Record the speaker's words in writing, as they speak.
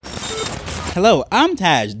Hello, I'm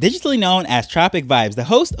Taj, digitally known as Tropic Vibes, the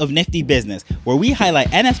host of Nifty Business, where we highlight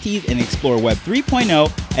NFTs and explore Web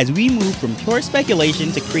 3.0 as we move from pure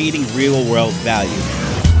speculation to creating real-world value.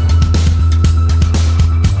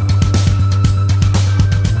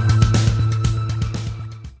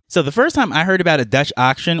 So the first time I heard about a Dutch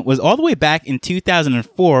auction was all the way back in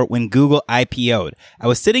 2004 when Google IPO'd. I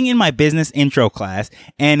was sitting in my business intro class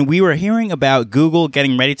and we were hearing about Google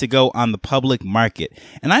getting ready to go on the public market.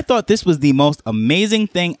 And I thought this was the most amazing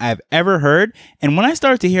thing I've ever heard. And when I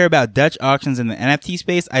started to hear about Dutch auctions in the NFT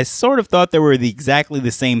space, I sort of thought they were exactly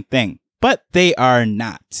the same thing. But they are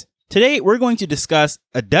not. Today, we're going to discuss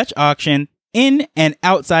a Dutch auction in and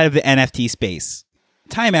outside of the NFT space.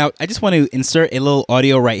 Time out. I just want to insert a little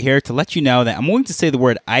audio right here to let you know that I'm going to say the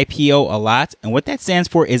word IPO a lot, and what that stands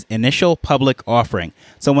for is initial public offering.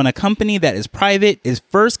 So when a company that is private is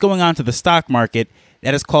first going onto the stock market,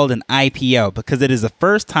 that is called an IPO because it is the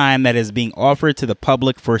first time that is being offered to the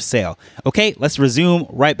public for sale. Okay, let's resume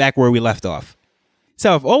right back where we left off.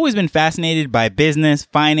 So I've always been fascinated by business,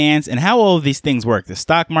 finance, and how all of these things work. The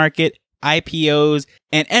stock market, IPOs,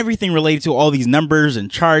 and everything related to all these numbers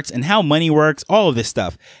and charts and how money works, all of this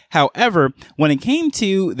stuff. However, when it came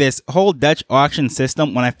to this whole Dutch auction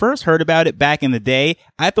system, when I first heard about it back in the day,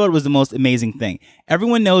 I thought it was the most amazing thing.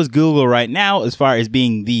 Everyone knows Google right now as far as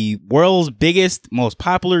being the world's biggest, most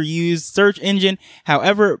popular used search engine.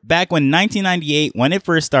 However, back when 1998, when it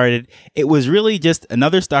first started, it was really just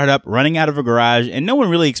another startup running out of a garage, and no one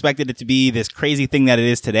really expected it to be this crazy thing that it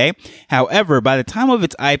is today. However, by the time of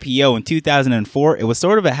its IPO in 2004, it was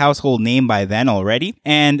sort of a household name by then already.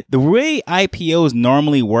 And the way IPOs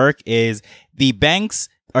normally work is the banks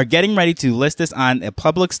are getting ready to list this on a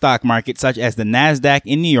public stock market such as the NASDAQ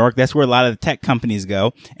in New York. That's where a lot of the tech companies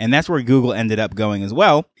go. And that's where Google ended up going as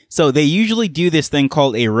well. So they usually do this thing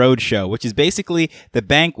called a roadshow, which is basically the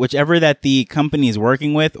bank, whichever that the company is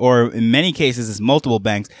working with, or in many cases it's multiple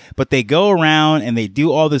banks, but they go around and they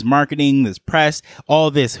do all this marketing, this press,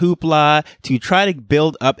 all this hoopla to try to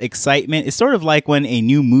build up excitement. It's sort of like when a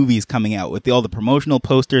new movie is coming out with all the promotional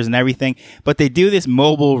posters and everything, but they do this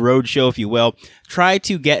mobile roadshow, if you will, try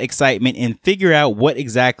to get excitement and figure out what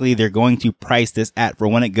exactly they're going to price this at for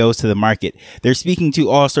when it goes to the market. They're speaking to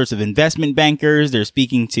all sorts of investment bankers, they're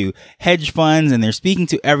speaking to hedge funds, and they're speaking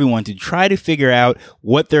to everyone to try to figure out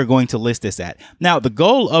what they're going to list this at. Now, the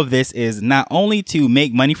goal of this is not only to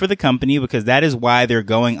make money for the company, because that is why they're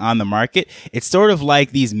going on the market. It's sort of like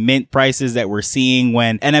these mint prices that we're seeing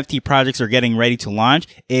when NFT projects are getting ready to launch,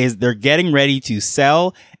 is they're getting ready to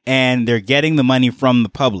sell and they're getting the money from the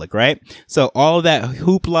public, right? So all of that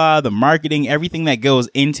hoopla, the marketing, everything that goes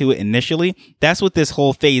into it initially, that's what this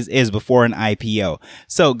whole phase is before an IPO.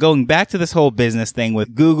 So going back to this whole business thing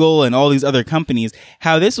with Google and all these other companies,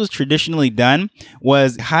 how this was traditionally done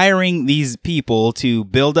was hiring these people to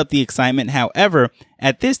build up the excitement. However,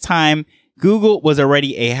 at this time, Google was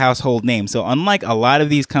already a household name. So unlike a lot of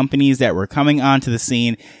these companies that were coming onto the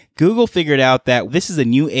scene, Google figured out that this is a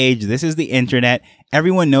new age. This is the internet.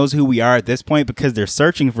 Everyone knows who we are at this point because they're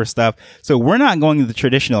searching for stuff. So we're not going the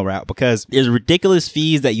traditional route because there's ridiculous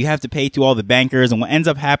fees that you have to pay to all the bankers. And what ends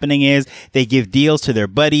up happening is they give deals to their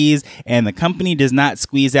buddies and the company does not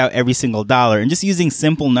squeeze out every single dollar. And just using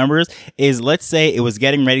simple numbers is, let's say it was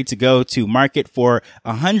getting ready to go to market for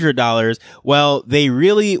 $100. Well, they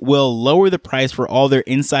really will lower the price for all their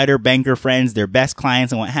insider banker friends, their best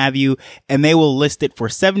clients and what have you. And they will list it for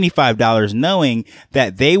 $75, knowing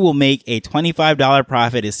that they will make a $25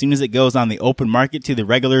 profit as soon as it goes on the open market to the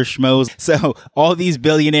regular schmoes. So all these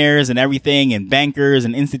billionaires and everything and bankers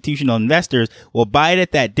and institutional investors will buy it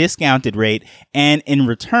at that discounted rate. And in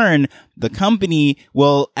return, the company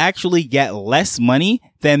will actually get less money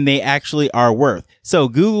than they actually are worth. So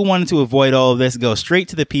Google wanted to avoid all of this, go straight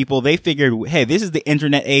to the people. They figured, hey, this is the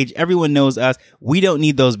internet age. Everyone knows us. We don't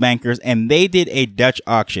need those bankers. And they did a Dutch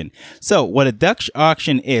auction. So what a Dutch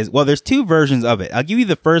auction is, well, there's two versions of it. I'll give you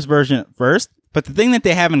the first version first. But the thing that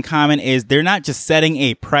they have in common is they're not just setting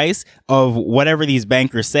a price of whatever these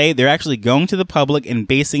bankers say. They're actually going to the public and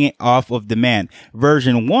basing it off of demand.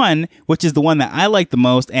 Version 1, which is the one that I like the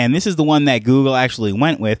most, and this is the one that Google actually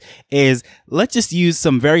went with, is let's just use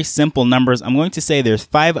some very simple numbers. I'm going to say there's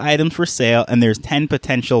 5 items for sale and there's 10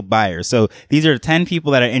 potential buyers. So these are 10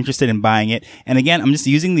 people that are interested in buying it. And again, I'm just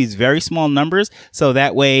using these very small numbers so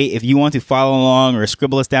that way if you want to follow along or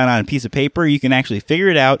scribble this down on a piece of paper, you can actually figure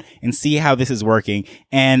it out and see how this is working.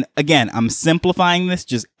 And again, I'm simplifying this,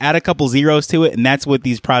 just add a couple zeros to it, and that's what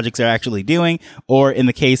these projects are actually doing. Or in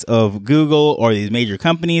the case of Google or these major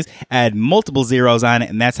companies, add multiple zeros on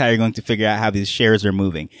it, and that's how you're going to figure out how these shares are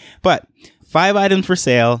moving. But 5 items for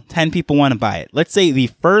sale, 10 people want to buy it. Let's say the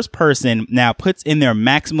first person now puts in their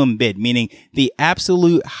maximum bid, meaning the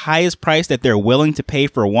absolute highest price that they're willing to pay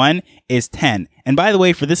for one is 10. And by the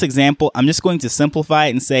way, for this example, I'm just going to simplify it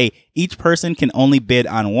and say each person can only bid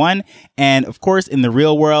on one. And of course, in the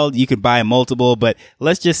real world, you could buy multiple, but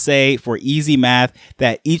let's just say for easy math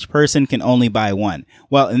that each person can only buy one.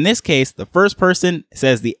 Well, in this case, the first person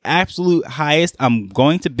says the absolute highest I'm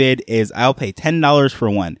going to bid is I'll pay $10 for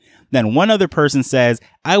one. Then one other person says,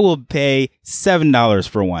 I will pay $7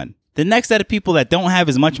 for one. The next set of people that don't have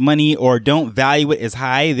as much money or don't value it as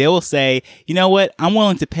high, they will say, you know what, I'm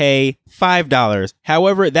willing to pay $5.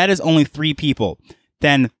 However, that is only 3 people.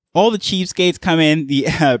 Then all the cheapskates come in,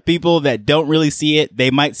 the people that don't really see it.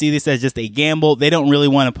 They might see this as just a gamble. They don't really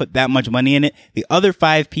want to put that much money in it. The other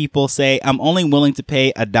 5 people say, I'm only willing to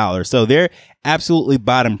pay $1. So they're absolutely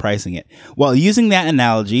bottom pricing it. Well, using that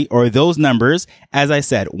analogy or those numbers, as I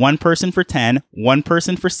said, 1 person for 10, 1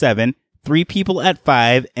 person for 7, 3 people at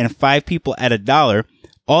 5, and 5 people at $1.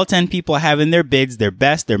 All 10 people have in their bids their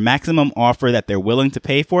best, their maximum offer that they're willing to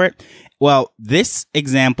pay for it. Well, this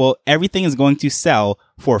example, everything is going to sell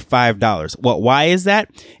for $5. Well, why is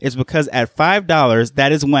that? It's because at $5,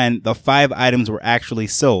 that is when the 5 items were actually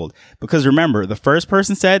sold. Because remember, the first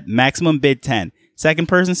person said maximum bid 10. Second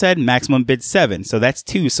person said maximum bid 7. So that's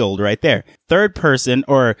 2 sold right there. Third person,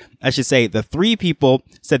 or I should say the 3 people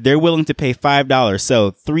said they're willing to pay $5.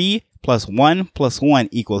 So 3 plus 1 plus 1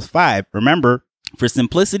 equals 5. Remember, for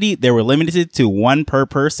simplicity, they were limited to 1 per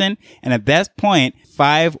person. And at that point,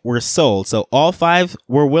 5 were sold. So all 5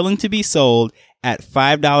 were willing to be sold at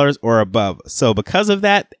 $5 or above. So because of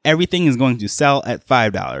that, everything is going to sell at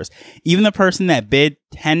 $5. Even the person that bid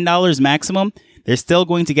 $10 maximum, they're still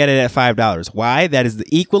going to get it at $5. Why? That is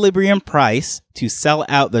the equilibrium price to sell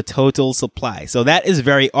out the total supply. So that is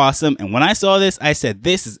very awesome. And when I saw this, I said,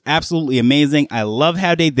 this is absolutely amazing. I love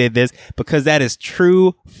how they did this because that is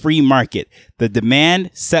true free market. The demand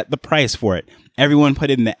set the price for it. Everyone put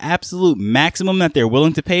in the absolute maximum that they're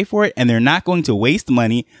willing to pay for it, and they're not going to waste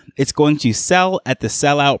money. It's going to sell at the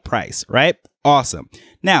sellout price, right? Awesome.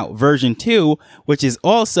 Now, version 2, which is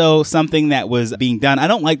also something that was being done. I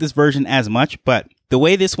don't like this version as much, but the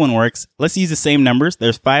way this one works, let's use the same numbers.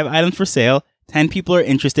 There's 5 items for sale. 10 people are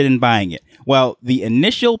interested in buying it. Well, the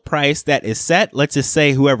initial price that is set, let's just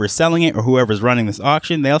say whoever's selling it or whoever's running this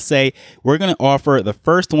auction, they'll say, we're going to offer the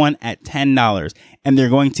first one at $10. And they're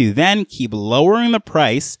going to then keep lowering the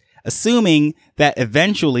price, assuming that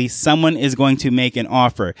eventually someone is going to make an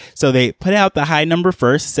offer. So they put out the high number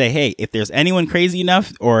first, say, hey, if there's anyone crazy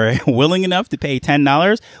enough or willing enough to pay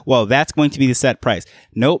 $10, well, that's going to be the set price.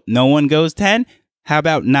 Nope, no one goes 10. How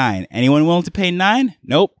about 9? Anyone willing to pay 9?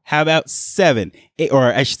 Nope. How about 7? 8,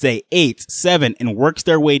 or I should say 8, 7, and works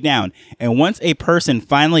their way down. And once a person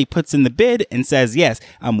finally puts in the bid and says, yes,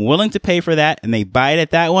 I'm willing to pay for that, and they buy it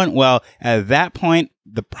at that one, well, at that point,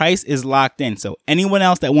 the price is locked in. So anyone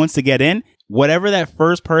else that wants to get in, whatever that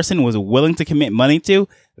first person was willing to commit money to,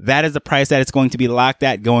 that is the price that it's going to be locked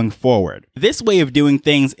at going forward. This way of doing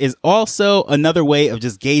things is also another way of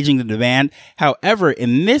just gauging the demand. However,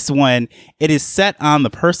 in this one, it is set on the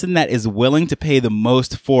person that is willing to pay the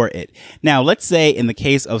most for it. Now, let's say in the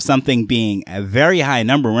case of something being a very high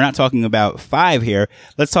number, we're not talking about 5 here.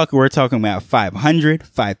 We're talking about 500,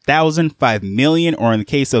 5,000, 5 million, or in the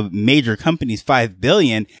case of major companies, 5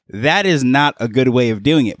 billion. That is not a good way of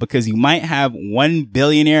doing it because you might have one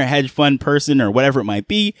billionaire hedge fund person or whatever it might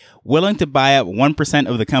be willing to buy up 1%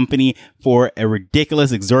 of the company for a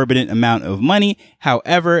ridiculous, exorbitant amount of money.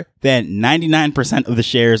 However, then 99% of the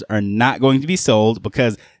shares are not going to be sold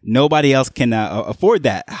because nobody else can afford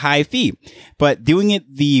that high fee. But doing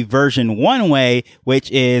it the version 1 way, which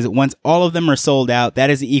is once all of them are sold out,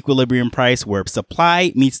 that is the equilibrium price where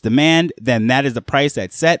supply meets demand, then that is the price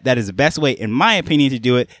that's set. That is the best way, in my opinion, to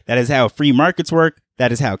do it. That is how free markets work.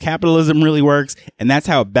 That is how capitalism really works. And that's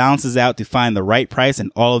how it balances out to find the right price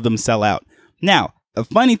and all of them sell out. Now, the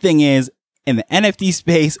funny thing is, in the NFT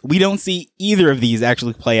space, we don't see either of these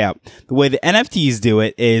actually play out. The way the NFTs do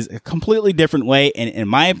it is a completely different way. And in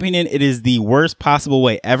my opinion, it is the worst possible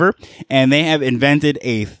way ever. And they have invented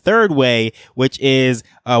a third way, which is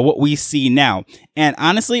what we see now. And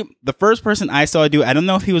honestly, the first person I saw do it, I don't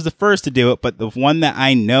know if he was the first to do it, but the one that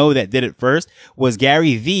I know that did it first was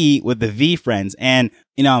Gary Vee with the VeeFriends. And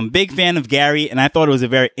you know, I'm a big fan of Gary, and I thought it was a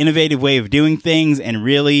very innovative way of doing things and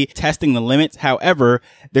really testing the limits. However,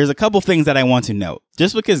 there's a couple things that I want to note.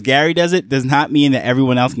 just because Gary does it does not mean that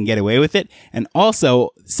everyone else can get away with it. And also,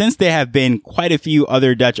 since there have been quite a few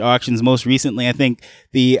other Dutch auctions, most recently, I think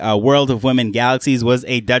the World of Women Galaxies was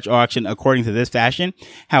a Dutch auction according to this fashion.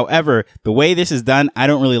 However, the way this is done, I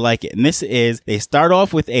don't really like it. And this is, they start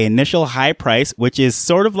off with an initial high price, which is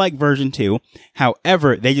sort of like version 2.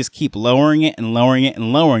 However, they just keep lowering it and lowering it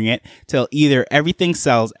and lowering it till either everything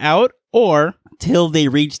sells out or till they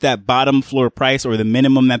reach that bottom floor price or the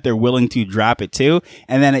minimum that they're willing to drop it to,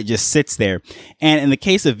 and then it just sits there. And in the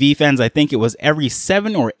case of VFens, I think it was every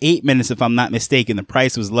 7 or 8 minutes, if I'm not mistaken, the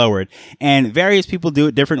price was lowered. And various people do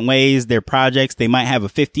it different ways. Their projects, they might have a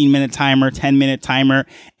 15-minute timer, 10-minute timer,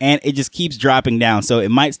 and it just keeps dropping down. So it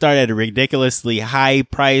might start at a ridiculously high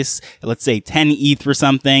price, let's say 10 ETH for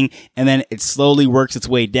something, and then it slowly works its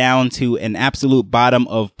way down to an absolute bottom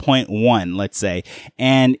of 0.1, let's say.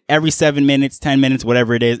 And every 7 minutes, 10 minutes,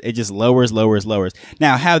 whatever it is, it just lowers.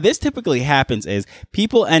 Now, how this typically happens is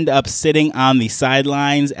people end up sitting on the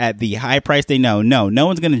sidelines at the high price. They know, no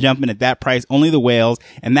one's going to jump in at that price, only the whales,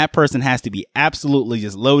 and that person has to be absolutely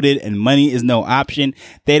just loaded and money is no option.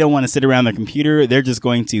 They don't want to sit around their computer. They're just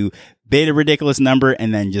going to bid a ridiculous number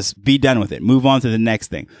and then just be done with it. Move on to the next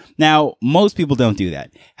thing. Now, most people don't do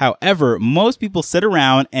that. However, most people sit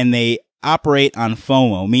around and they operate on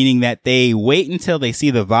FOMO, meaning that they wait until they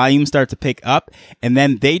see the volume start to pick up, and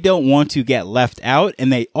then they don't want to get left out,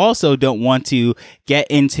 and they also don't want to get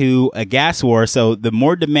into a gas war. So the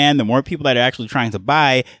more demand, the more people that are actually trying to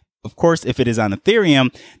buy, of course, if it is on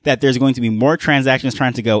Ethereum, that there's going to be more transactions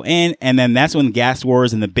trying to go in, and then that's when gas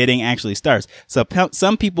wars and the bidding actually starts. So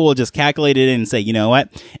some people will just calculate it and say, you know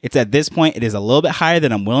what, it's at this point, it is a little bit higher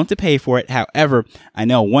than I'm willing to pay for it. However, I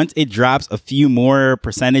know once it drops a few more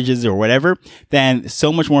percentages or whatever, then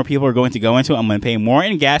so much more people are going to go into it. I'm going to pay more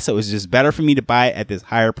in gas, so it's just better for me to buy it at this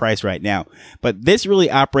higher price right now. But this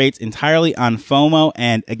really operates entirely on FOMO,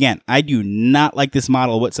 and again, I do not like this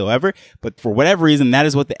model whatsoever, but for whatever reason, that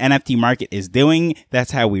is what the NFT market is doing.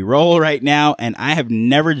 That's how we roll right now. And I have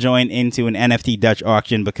never joined into an NFT Dutch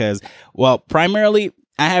auction because, well, primarily,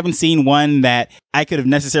 I haven't seen one that I could have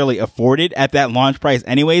necessarily afforded at that launch price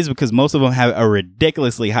anyways, because most of them have a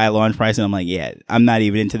ridiculously high launch price. And I'm like, yeah, I'm not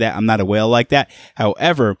even into that. I'm not a whale like that.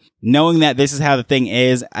 However, knowing that this is how the thing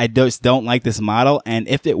is, I just don't like this model. And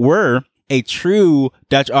if it were a true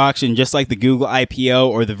Dutch auction, just like the Google IPO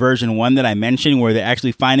or the version 1 that I mentioned, where they're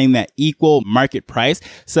actually finding that equal market price.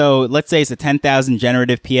 So let's say it's a 10,000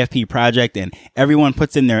 generative PFP project and everyone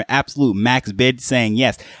puts in their absolute max bid saying,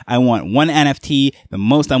 yes, I want 1 NFT. The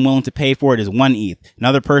most I'm willing to pay for it is 1 ETH.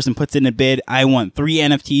 Another person puts in a bid. I want 3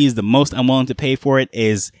 NFTs. The most I'm willing to pay for it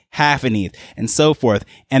is half an ETH, and so forth.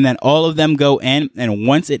 And then all of them go in, and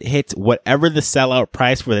once it hits whatever the sellout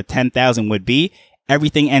price for the 10,000 would be,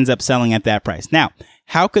 everything ends up selling at that price. Now,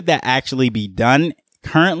 how could that actually be done?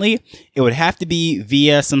 Currently, it would have to be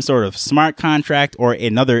via some sort of smart contract or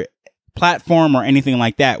another platform or anything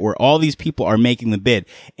like that, where all these people are making the bid.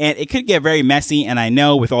 And it could get very messy. And I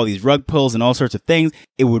know with all these rug pulls and all sorts of things,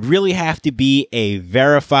 it would really have to be a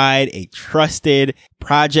verified, a trusted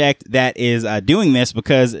project that is doing this,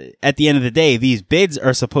 because at the end of the day, these bids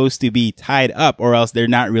are supposed to be tied up or else they're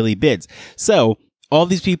not really bids. So all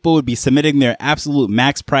these people would be submitting their absolute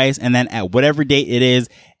max price, and then at whatever date it is,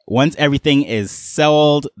 once everything is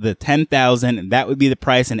sold, the 10,000, that would be the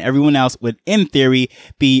price, and everyone else would, in theory,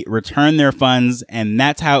 be return their funds, and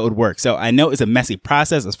that's how it would work. So I know it's a messy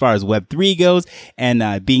process as far as Web3 goes,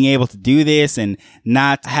 and being able to do this and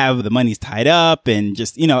not have the monies tied up, and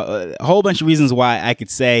just, you know, a whole bunch of reasons why I could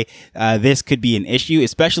say this could be an issue,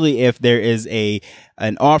 especially if there is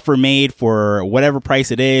an offer made for whatever price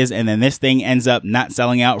it is, and then this thing ends up not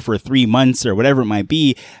selling out for 3 months or whatever it might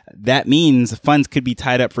be. That means funds could be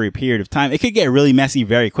tied up for a period of time. It could get really messy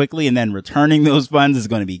very quickly, and then returning those funds is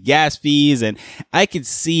going to be gas fees, and I could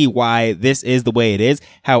see why this is the way it is.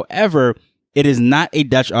 However, it is not a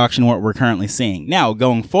Dutch auction what we're currently seeing. Now,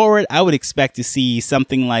 going forward, I would expect to see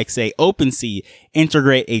something like, say, OpenSea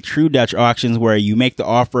integrate a true Dutch auctions where you make the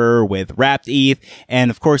offer with wrapped ETH.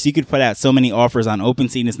 And of course, you could put out so many offers on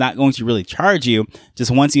OpenSea and it's not going to really charge you.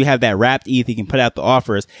 Just once you have that wrapped ETH, you can put out the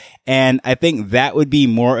offers. And I think that would be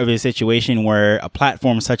more of a situation where a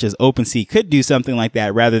platform such as OpenSea could do something like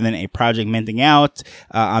that rather than a project minting out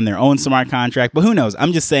on their own smart contract. But who knows?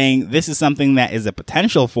 I'm just saying this is something that is a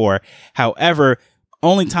potential for. However,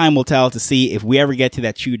 Only time will tell to see if we ever get to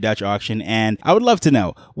that true Dutch auction. And I would love to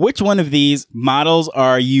know, which one of these models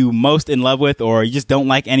are you most in love with, or you just don't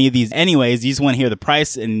like any of these anyways? You just want to hear the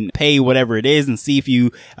price and pay whatever it is and see if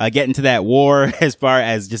you get into that war as far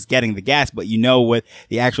as just getting the gas, but you know what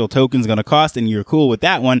the actual token is going to cost and you're cool with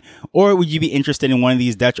that one? Or would you be interested in one of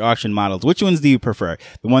these Dutch auction models? Which ones do you prefer?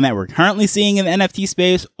 The one that we're currently seeing in the NFT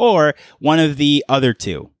space or one of the other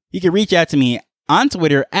two? You can reach out to me on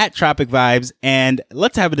Twitter at Tropic Vibes and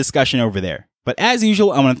let's have a discussion over there. But as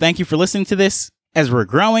usual, I want to thank you for listening to this as we're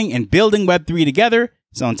growing and building Web3 together.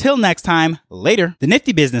 So until next time, later. The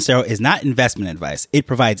Nifty Business Arrow is not investment advice. It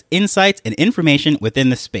provides insights and information within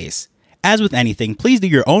the space. As with anything, please do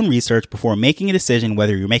your own research before making a decision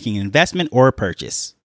whether you're making an investment or a purchase.